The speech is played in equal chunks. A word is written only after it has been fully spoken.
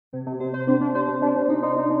On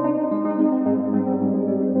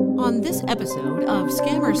this episode of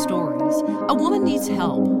Scammer Stories, a woman needs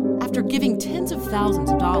help after giving tens of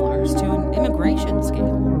thousands of dollars to an immigration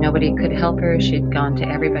scam. Nobody could help her. She'd gone to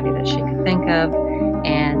everybody that she could think of,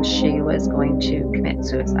 and she was going to commit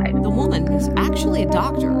suicide. The woman is actually a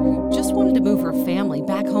doctor who just wanted to move her family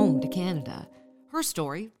back home to Canada. Her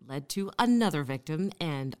story led to another victim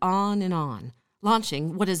and on,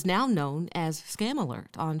 launching what is now known as Scam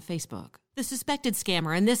Alert on Facebook. The suspected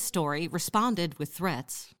scammer in this story responded with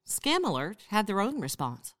threats. Scam Alert had their own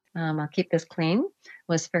response. I'll keep this clean,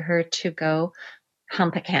 was for her to go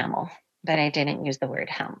hump a camel, but I didn't use the word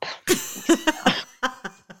hump.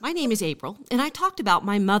 My name is April, and I talked about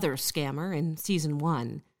my mother's scammer in season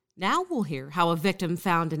 1. Now we'll hear how a victim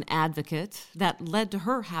found an advocate that led to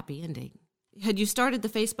her happy ending. Had you started the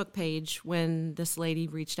Facebook page when this lady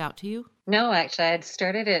reached out to you? No, actually, I had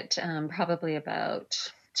started it probably about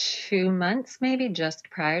 2 months, maybe just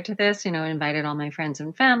prior to this, invited all my friends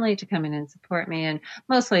and family to come in and support me, and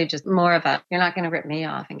mostly just more of a, you're not going to rip me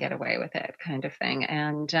off and get away with it kind of thing.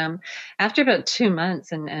 And after about 2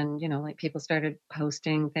 months and like people started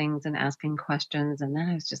posting things and asking questions. And then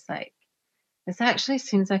I was just like, this actually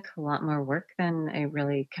seems like a lot more work than I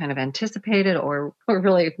really kind of anticipated or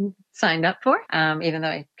really signed up for, even though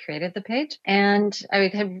I created the page. And I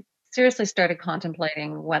had seriously started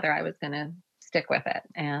contemplating whether I was going to stick with it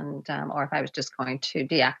and or if I was just going to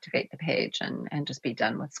deactivate the page and just be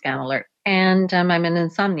done with Scam Alert. And I'm an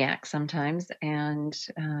insomniac sometimes, and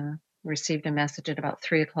received a message at about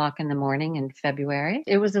 3:00 in the morning in February.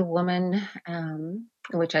 It was a woman,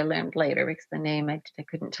 which I learned later because the name, I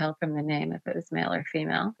couldn't tell from the name if it was male or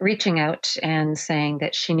female, reaching out and saying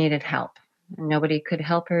that she needed help. Nobody could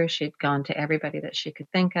help her. She'd gone to everybody that she could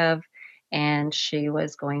think of, and she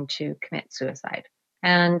was going to commit suicide.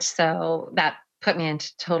 And so that put me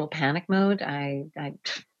into total panic mode. I'm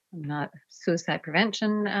not a suicide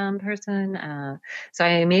prevention person. So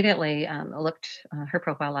I immediately looked her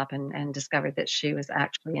profile up and discovered that she was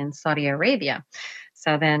actually in Saudi Arabia.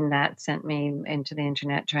 So then that sent me into the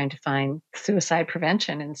internet trying to find suicide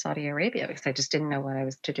prevention in Saudi Arabia because I just didn't know what I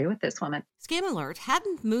was to do with this woman. Scam Alert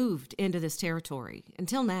hadn't moved into this territory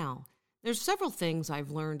until now. There's several things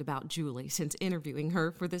I've learned about Julie since interviewing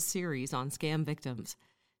her for this series on scam victims.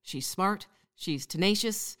 She's smart, she's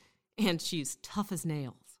tenacious, and she's tough as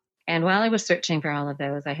nails. And while I was searching for all of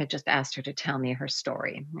those, I had just asked her to tell me her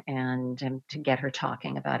story and to get her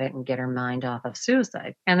talking about it and get her mind off of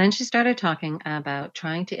suicide. And then she started talking about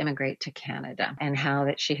trying to immigrate to Canada and how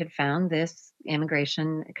that she had found this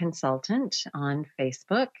immigration consultant on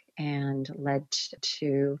Facebook and led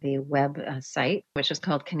to the web site, which is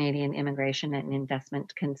called Canadian Immigration and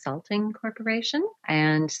Investment Consulting Corporation.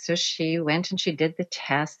 And so she went and she did the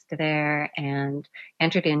test there and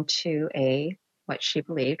entered into what she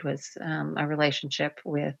believed was a relationship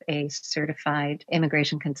with a certified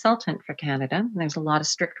immigration consultant for Canada. And there's a lot of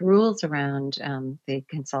strict rules around the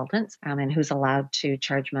consultants and who's allowed to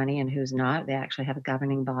charge money and who's not. They actually have a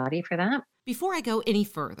governing body for that. Before I go any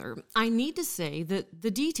further, I need to say that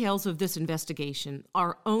the details of this investigation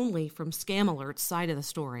are only from Scam Alert's side of the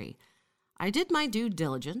story. I did my due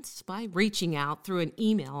diligence by reaching out through an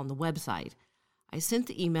email on the website. I sent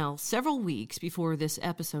the email several weeks before this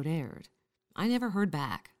episode aired. I never heard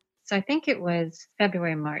back. So I think it was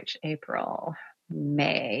February, March, April,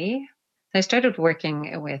 May. I started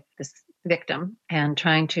working with this victim and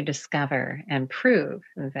trying to discover and prove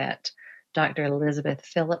that Dr. Elizabeth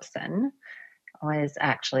Phillipson was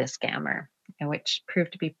actually a scammer, which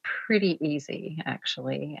proved to be pretty easy,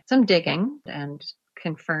 actually. Some digging and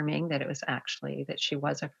confirming that it was actually that she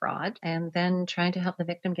was a fraud, and then trying to help the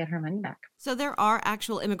victim get her money back. So there are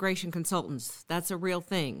actual immigration consultants. That's a real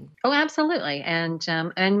thing. Oh, absolutely.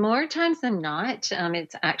 And more times than not,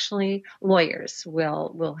 it's actually lawyers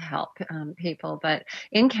will help people. But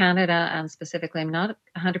in Canada specifically, I'm not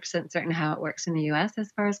 100% certain how it works in the U.S.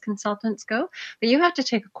 as far as consultants go. But you have to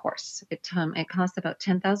take a course. It costs about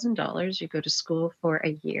 $10,000. You go to school for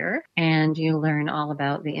a year, and you learn all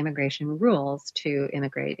about the immigration rules to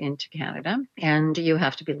immigrate into Canada. And you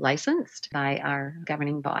have to be licensed by our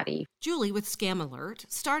governing body. Julie with Scam Alert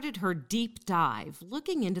started her deep dive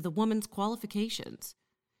looking into the woman's qualifications.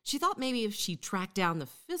 She thought maybe if she tracked down the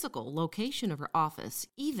physical location of her office,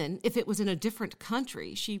 even if it was in a different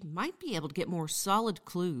country, she might be able to get more solid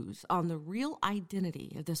clues on the real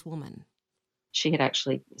identity of this woman. She had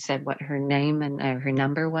actually said what her name and her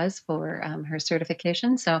number was for her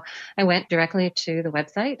certification. So I went directly to the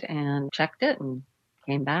website and checked it and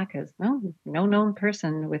came back as no known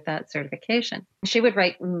person with that certification. She would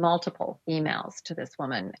write multiple emails to this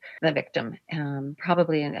woman, the victim,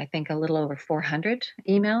 probably, I think, a little over 400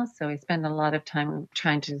 emails. So I spend a lot of time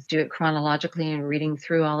trying to do it chronologically and reading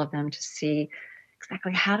through all of them to see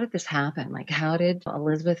exactly how did this happen? Like, how did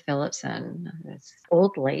Elizabeth Phillipson, this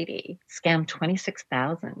old lady, scam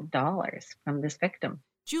 $26,000 from this victim?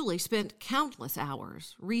 Julie spent countless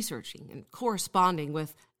hours researching and corresponding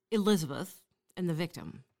with Elizabeth and the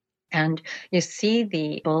victim. And you see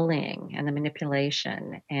the bullying and the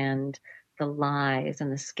manipulation and the lies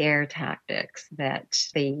and the scare tactics that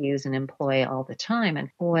they use and employ all the time. And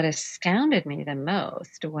what astounded me the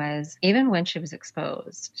most was even when she was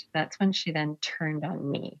exposed, that's when she then turned on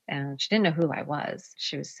me. And she didn't know who I was.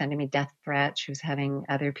 She was sending me death threats. She was having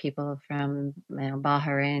other people from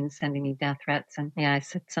Bahrain sending me death threats. And yeah, I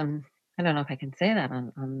said I don't know if I can say that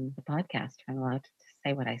on the podcast. I'm allowed to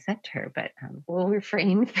say what I said to her, but we'll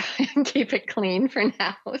refrain and keep it clean for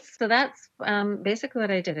now. So that's basically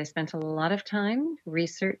what I did. I spent a lot of time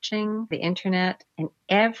researching the internet, and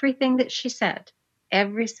everything that she said,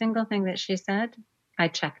 every single thing that she said, I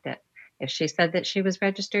checked it. If she said that she was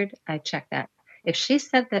registered, I checked that. If she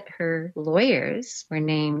said that her lawyers were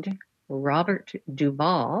named Robert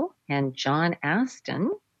Duvall and John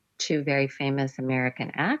Aston, two very famous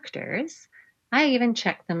American actors, I even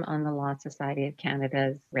checked them on the Law Society of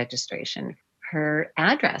Canada's registration. Her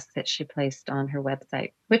address that she placed on her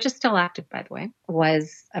website, which is still active, by the way,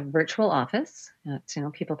 was a virtual office.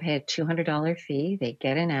 People pay a $200 fee. They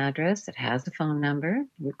get an address. It has a phone number.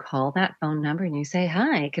 You call that phone number and you say,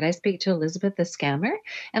 "Hi, could I speak to Elizabeth the scammer?"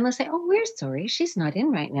 And they'll say, "Oh, we're sorry. She's not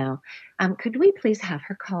in right now. Could we please have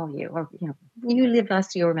her call you?" Or, you leave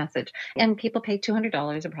us your message. And people pay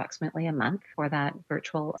 $200 approximately a month for that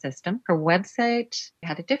virtual system. Her website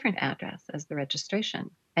had a different address as the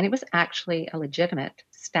registration. And it was actually a legitimate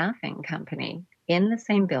staffing company in the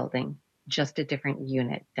same building, just a different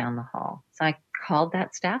unit down the hall. So I called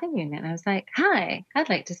that staffing unit and I was like, "Hi, I'd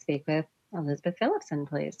like to speak with Elizabeth Phillipson,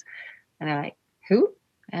 please." And they're like, "Who?"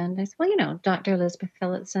 And I said, "Well, Dr. Elizabeth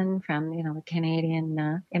Phillipson from, the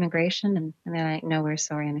Canadian immigration." And they're like, "No, we're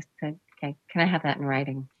sorry." And I said, "Okay, can I have that in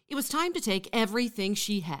writing?" It was time to take everything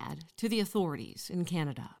she had to the authorities in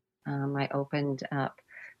Canada. I opened up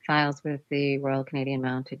files with the Royal Canadian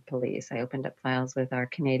Mounted Police. I opened up files with our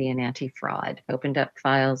Canadian Anti-Fraud. I opened up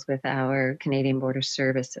files with our Canadian Border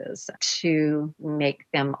Services to make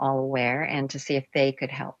them all aware and to see if they could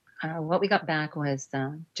help. What we got back was,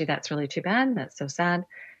 "Gee, that's really too bad. That's so sad.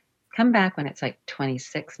 Come back when it's like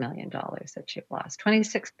 $26 million that you've lost."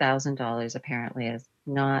 $26,000 apparently is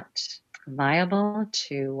not viable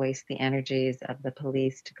to waste the energies of the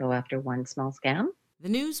police to go after one small scam. The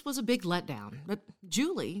news was a big letdown, but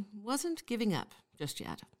Julie wasn't giving up just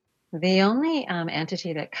yet. The only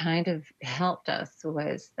entity that kind of helped us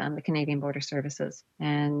was the Canadian Border Services.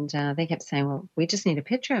 And they kept saying, "Well, we just need a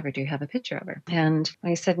picture of her. Do you have a picture of her?" And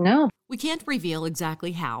I said, "No." We can't reveal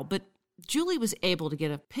exactly how, but Julie was able to get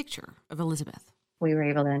a picture of Elizabeth. We were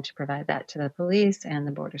able then to provide that to the police and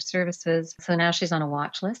the border services. So now she's on a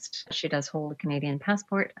watch list. She does hold a Canadian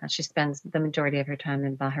passport. She spends the majority of her time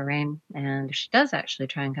in Bahrain. And if she does actually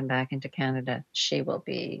try and come back into Canada, she will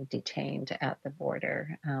be detained at the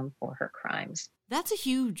border for her crimes. That's a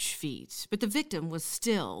huge feat, but the victim was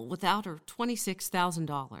still without her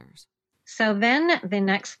 $26,000. So then the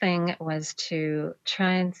next thing was to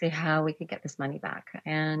try and see how we could get this money back.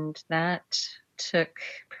 And that took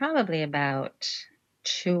probably about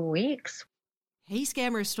 2 weeks. Hey,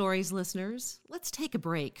 Scammer Stories listeners, let's take a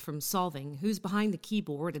break from solving who's behind the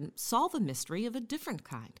keyboard and solve a mystery of a different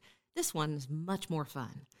kind. This one is much more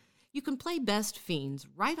fun. You can play Best Fiends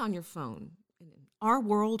right on your phone. In our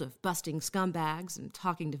world of busting scumbags and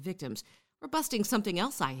talking to victims, we're busting something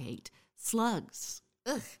else I hate, slugs.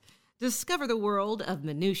 Ugh. Discover the world of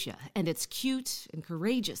Minutia and its cute and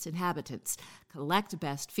courageous inhabitants. Collect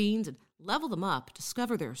Best Fiends and level them up,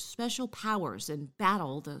 discover their special powers, and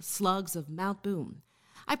battle the slugs of Mount Boom.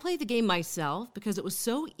 I played the game myself because it was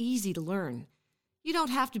so easy to learn. You don't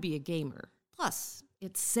have to be a gamer. Plus,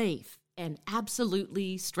 it's safe and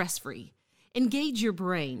absolutely stress-free. Engage your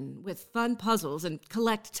brain with fun puzzles and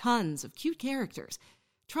collect tons of cute characters.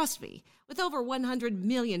 Trust me, with over 100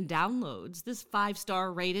 million downloads, this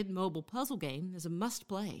 5-star rated mobile puzzle game is a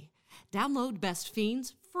must-play. Download Best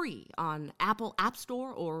Fiends free on Apple App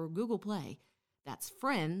Store or Google Play. That's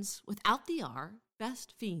Friends without the R,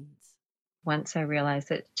 Best Fiends. Once I realized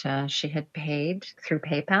that she had paid through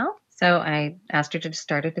PayPal, So I asked her to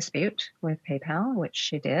start a dispute with PayPal, which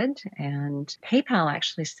she did. And PayPal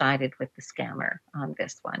actually sided with the scammer on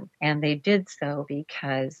this one. And they did so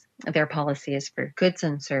because their policy is for goods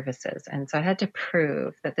and services. And so I had to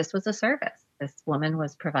prove that this was a service. This woman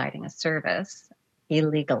was providing a service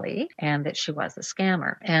illegally and that she was a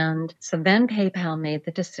scammer. And so then PayPal made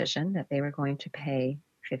the decision that they were going to pay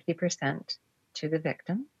 50% to the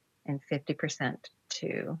victim and 50%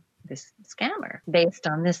 to this scammer based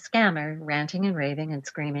on this scammer ranting and raving and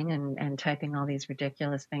screaming and typing all these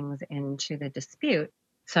ridiculous things into the dispute.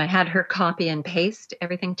 So I had her copy and paste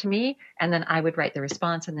everything to me, and then I would write the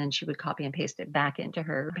response, and then she would copy and paste it back into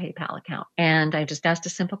her PayPal account. And I just asked a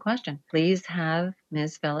simple question. Please have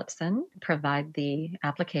Ms. Phillipson provide the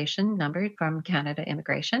application number from Canada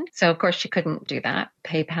Immigration. So, of course, she couldn't do that.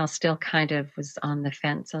 PayPal still kind of was on the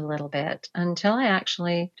fence a little bit until I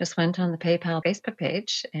actually just went on the PayPal Facebook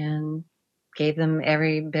page and gave them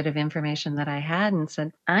every bit of information that I had and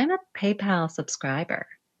said, I'm a PayPal subscriber.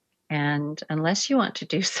 And unless you want to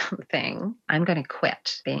do something, I'm going to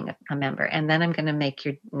quit being a member. And then I'm going to make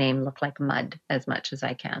your name look like mud as much as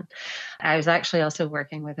I can. I was actually also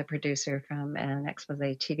working with a producer from an expose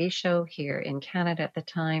TV show here in Canada at the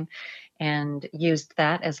time and used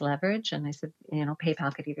that as leverage. And I said,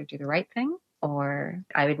 PayPal could either do the right thing or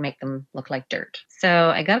I would make them look like dirt.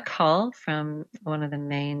 So I got a call from one of the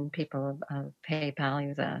main people of PayPal. He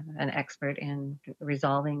was an expert in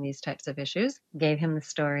resolving these types of issues. Gave him the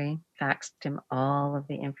story, faxed him all of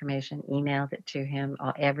the information, emailed it to him,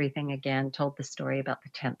 everything again, told the story about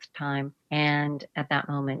the 10th time. And at that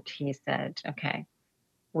moment, he said, okay,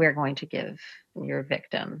 we're going to give your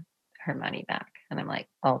victim her money back. And I'm like,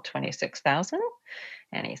 all 26,000?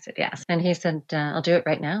 And he said, yes. And he said, I'll do it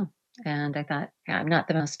right now. And I thought, I'm not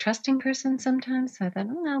the most trusting person sometimes. So I thought,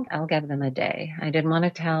 oh, no, I'll give them a day. I didn't want to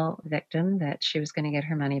tell the victim that she was going to get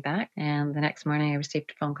her money back. And the next morning I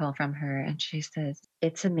received a phone call from her and she says,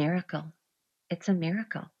 it's a miracle. It's a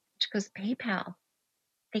miracle. She goes, PayPal,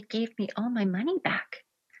 they gave me all my money back.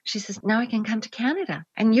 She says, now I can come to Canada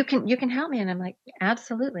and you can help me. And I'm like,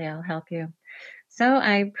 absolutely, I'll help you. So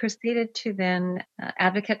I proceeded to then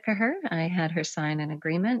advocate for her. I had her sign an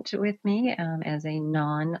agreement with me as a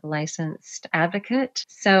non-licensed advocate.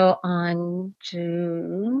 So on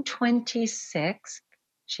June 26th,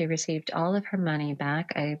 she received all of her money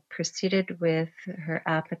back. I proceeded with her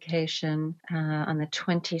application on the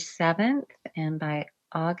 27th, and by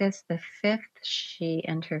August the 5th, she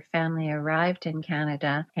and her family arrived in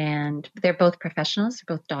Canada, and they're both professionals,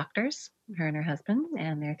 they're both doctors, her and her husband,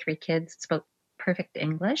 and their 3 kids spoke perfect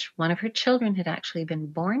English. One of her children had actually been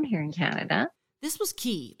born here in Canada. This was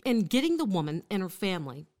key in getting the woman and her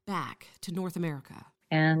family back to North America.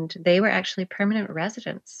 And they were actually permanent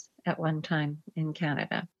residents at one time in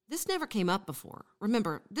Canada. This never came up before.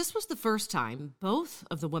 Remember, this was the first time both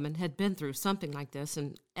of the women had been through something like this,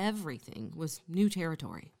 and everything was new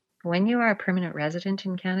territory. When you are a permanent resident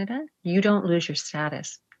in Canada, you don't lose your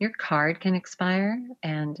status. Your card can expire,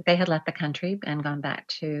 and they had left the country and gone back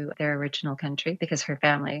to their original country because her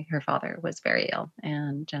family, her father was very ill,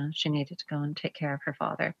 and she needed to go and take care of her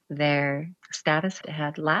father. Their status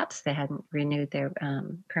had lapsed. They hadn't renewed their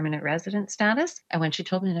permanent resident status. And when she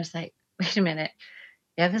told me, I was like, wait a minute,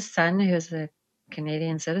 you have a son who's a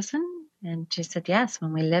Canadian citizen? And she said, yes,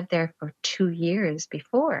 when we lived there for 2 years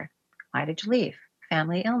before. Why did you leave?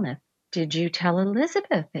 Family illness. Did you tell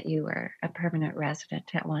Elizabeth that you were a permanent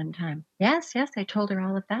resident at one time? Yes, I told her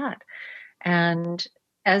all of that. And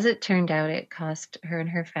as it turned out, it cost her and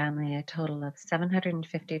her family a total of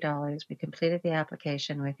 $750. We completed the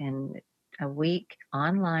application within a week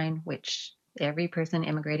online, which every person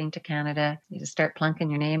immigrating to Canada, you just start plunking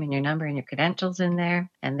your name and your number and your credentials in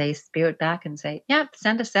there, and they spew it back and say, yep,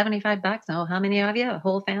 send us $75. Oh, how many of you? A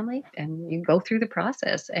whole family? And you go through the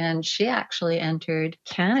process. And she actually entered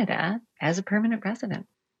Canada as a permanent resident.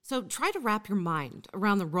 So try to wrap your mind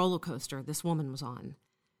around the roller coaster this woman was on.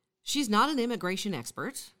 She's not an immigration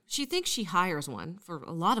expert. She thinks she hires one for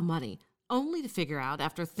a lot of money, only to figure out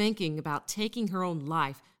after thinking about taking her own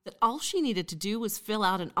life that all she needed to do was fill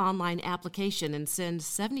out an online application and send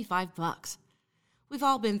 $75. We've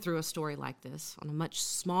all been through a story like this on a much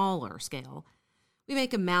smaller scale. We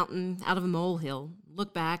make a mountain out of a molehill,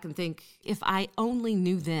 look back and think, if I only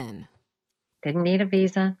knew then. Didn't need a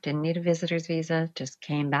visa, didn't need a visitor's visa, just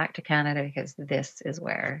came back to Canada because this is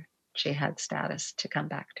where she had status to come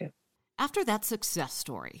back to. After that success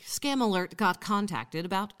story, Scam Alert got contacted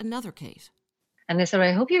about another case. And they said,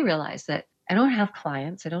 I hope you realize that I don't have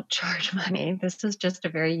clients. I don't charge money. This is just a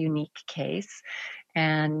very unique case.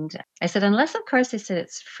 And I said, unless, of course, I said,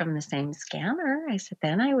 it's from the same scammer. I said,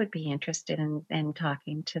 then I would be interested in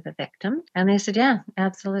talking to the victim. And they said, yeah,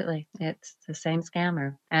 absolutely. It's the same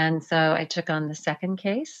scammer. And so I took on the second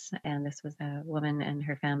case. And this was a woman and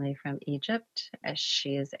her family from Egypt.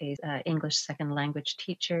 She is a English second language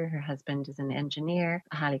teacher. Her husband is an engineer,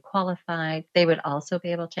 highly qualified. They would also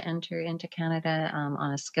be able to enter into Canada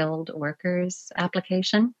on a skilled workers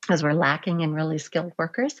application, because we're lacking in really skilled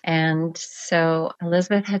workers. And so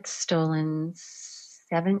Elizabeth had stolen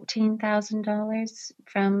 $17,000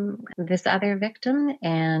 from this other victim.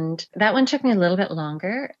 And that one took me a little bit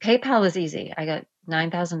longer. PayPal was easy. I got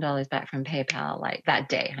 $9,000 back from PayPal like that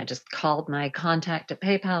day. I just called my contact at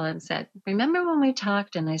PayPal and said, remember when we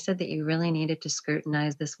talked and I said that you really needed to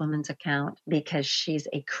scrutinize this woman's account because she's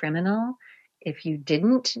a criminal? If you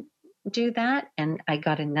didn't do that and I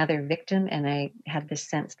got another victim and I had this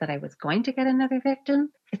sense that I was going to get another victim,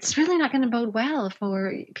 it's really not going to bode well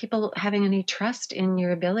for people having any trust in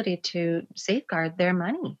your ability to safeguard their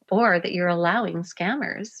money, or that you're allowing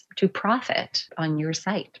scammers to profit on your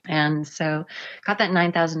site. And so got that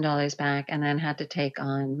 $9,000 back and then had to take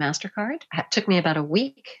on MasterCard. It took me about a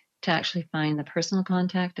week to actually find the personal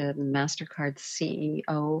contact of MasterCard's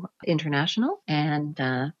CEO International, and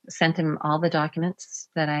sent him all the documents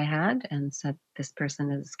that I had and said, this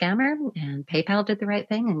person is a scammer and PayPal did the right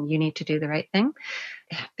thing and you need to do the right thing,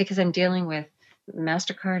 because I'm dealing with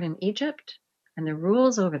MasterCard in Egypt and the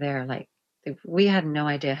rules over there, like, we had no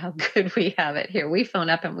idea how good we have it here. We phone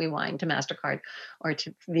up and we whine to MasterCard or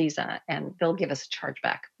to Visa, and they'll give us a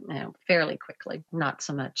chargeback, fairly quickly. Not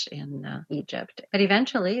so much in Egypt. But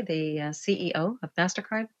eventually, the CEO of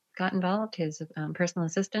MasterCard got involved. His personal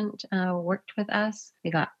assistant worked with us. We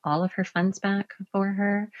got all of her funds back for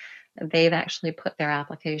her. They've actually put their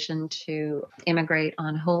application to immigrate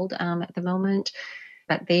on hold at the moment.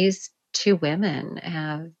 But these two women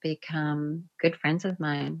have become good friends of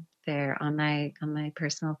mine. They're on my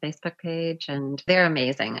personal Facebook page, and they're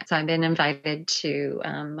amazing. So I've been invited to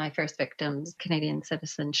my first victim's Canadian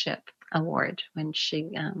Citizenship Award when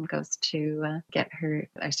she goes to get her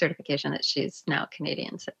certification that she's now a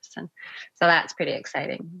Canadian citizen. So that's pretty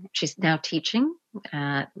exciting. She's now teaching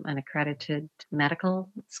at an accredited medical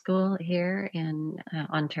school here in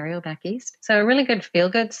Ontario, back east. So a really good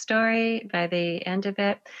feel-good story by the end of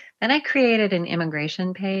it. Then I created an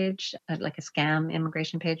immigration page, like a scam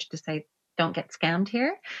immigration page, to say, don't get scammed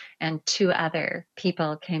here. And two other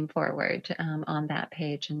people came forward on that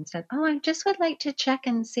page and said, oh, I just would like to check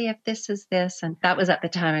and see if this is this. And that was at the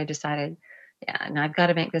time I decided, yeah, and I've got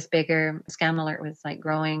to make this bigger. Scam Alert was like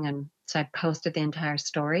growing, and so I posted the entire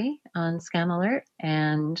story on Scam Alert.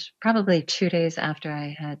 And probably 2 days after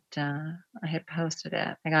I had posted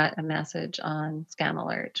it, I got a message on Scam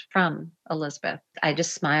Alert from Elizabeth. I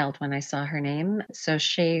just smiled when I saw her name. So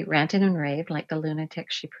she ranted and raved like the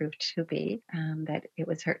lunatic she proved to be, that it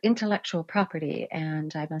was her intellectual property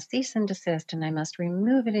and I must cease and desist and I must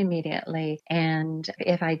remove it immediately. And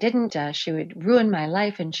if I didn't, she would ruin my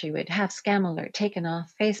life and she would have Scam Alert taken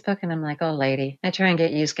off Facebook. And I'm like, oh, lady, I try and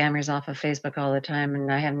get you scammers off of Facebook all the time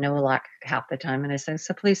and I have no luck half the time. And I said,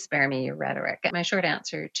 so please spare me your rhetoric. My short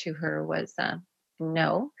answer to her was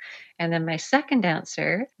no. And then my second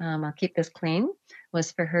answer, I'll keep this clean,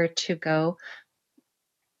 was for her to go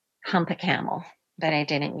hump a camel. But I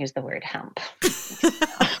didn't use the word hump.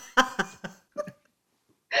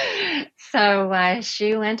 So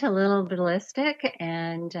she went a little ballistic,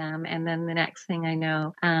 and then the next thing I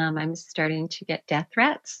know, I'm starting to get death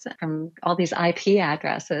threats from all these IP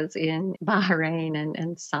addresses in Bahrain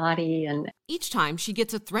and Saudi. And each time she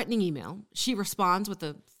gets a threatening email, she responds with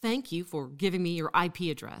a thank you for giving me your IP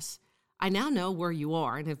address. I now know where you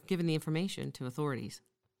are and have given the information to authorities.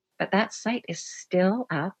 But that site is still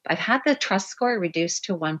up. I've had the trust score reduced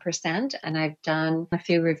to 1%, and I've done a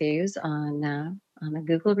few reviews on the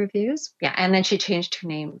Google reviews. Yeah, and then she changed her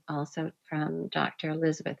name also from Dr.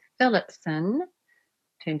 Elizabeth Phillipson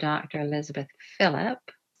to Dr. Elizabeth Phillip.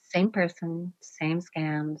 Same person, same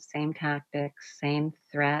scams, same tactics, same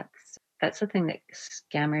threats. That's the thing that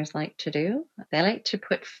scammers like to do. They like to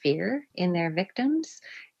put fear in their victims.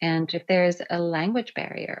 And if there's a language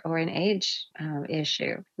barrier or an age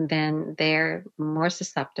issue, then they're more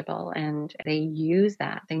susceptible and they use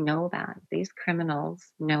that. They know that. These criminals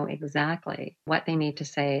know exactly what they need to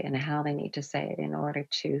say and how they need to say it in order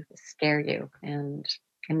to scare you and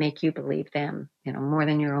make you believe them, more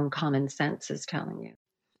than your own common sense is telling you.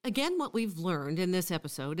 Again, what we've learned in this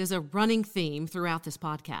episode is a running theme throughout this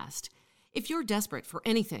podcast. If you're desperate for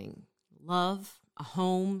anything, love, a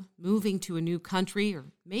home, moving to a new country, or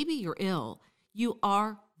maybe you're ill, you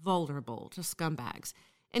are vulnerable to scumbags.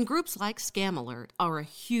 And groups like Scam Alert are a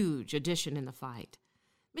huge addition in the fight.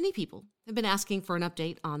 Many people have been asking for an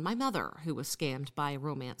update on my mother, who was scammed by a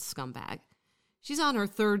romance scumbag. She's on her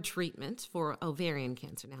third treatment for ovarian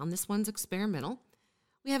cancer now, and this one's experimental.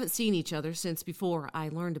 We haven't seen each other since before I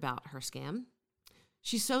learned about her scam.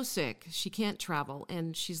 She's so sick, she can't travel,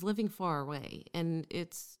 and she's living far away, and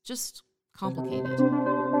it's just complicated.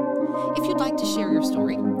 If you'd like to share your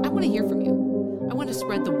story, I want to hear from you. I want to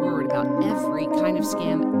spread the word about every kind of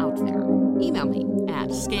scam out there. Email me at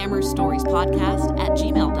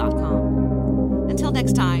scammerstoriespodcast@gmail.com. Until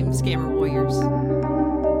next time, Scammer Warriors.